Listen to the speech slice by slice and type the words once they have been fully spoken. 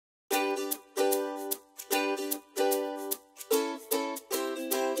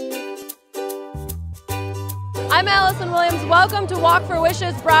I'm Allison Williams. Welcome to Walk for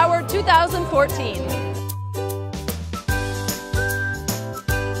Wishes Broward 2014.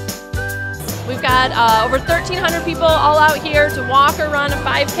 We've got over 1,300 people all out here to walk or run a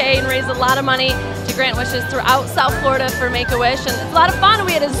 5K and raise a lot of money to grant wishes throughout South Florida for Make-A-Wish. And it's a lot of fun.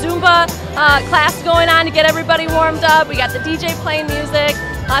 We had a Zumba class going on to get everybody warmed up. We got the DJ playing music,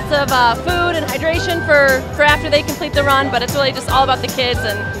 lots of food and hydration for after they complete the run. But it's really just all about the kids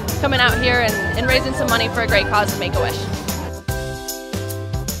and coming out here and raising some money for a great cause of Make-A-Wish.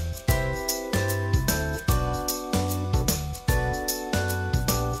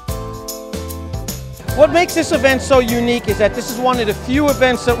 What makes this event so unique is that this is one of the few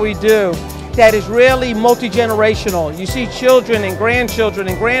events that we do that is really multi-generational. You see children and grandchildren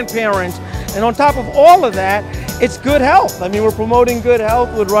and grandparents, and on top of all of that, it's good health. I mean, we're promoting good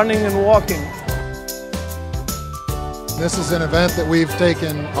health with running and walking. This is an event that we've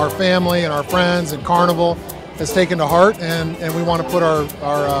taken our family and our friends and Carnival has taken to heart, and we want to put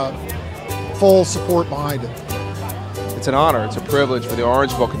our full support behind it. It's an honor, it's a privilege for the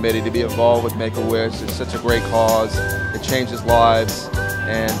Orangeville Committee to be involved with Make-A-Wish. It's such a great cause, it changes lives,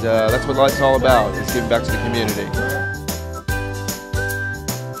 and that's what life's all about, is giving back to the community.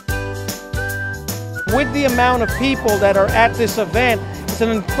 With the amount of people that are at this event, it's an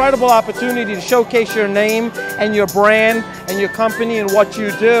incredible opportunity to showcase your name and your brand and your company and what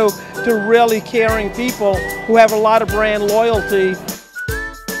you do to really caring people who have a lot of brand loyalty.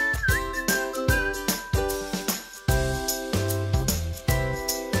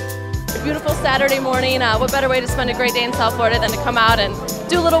 Beautiful Saturday morning. What better way to spend a great day in South Florida than to come out and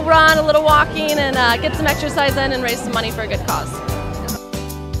do a little run, a little walking, and get some exercise in and raise some money for a good cause.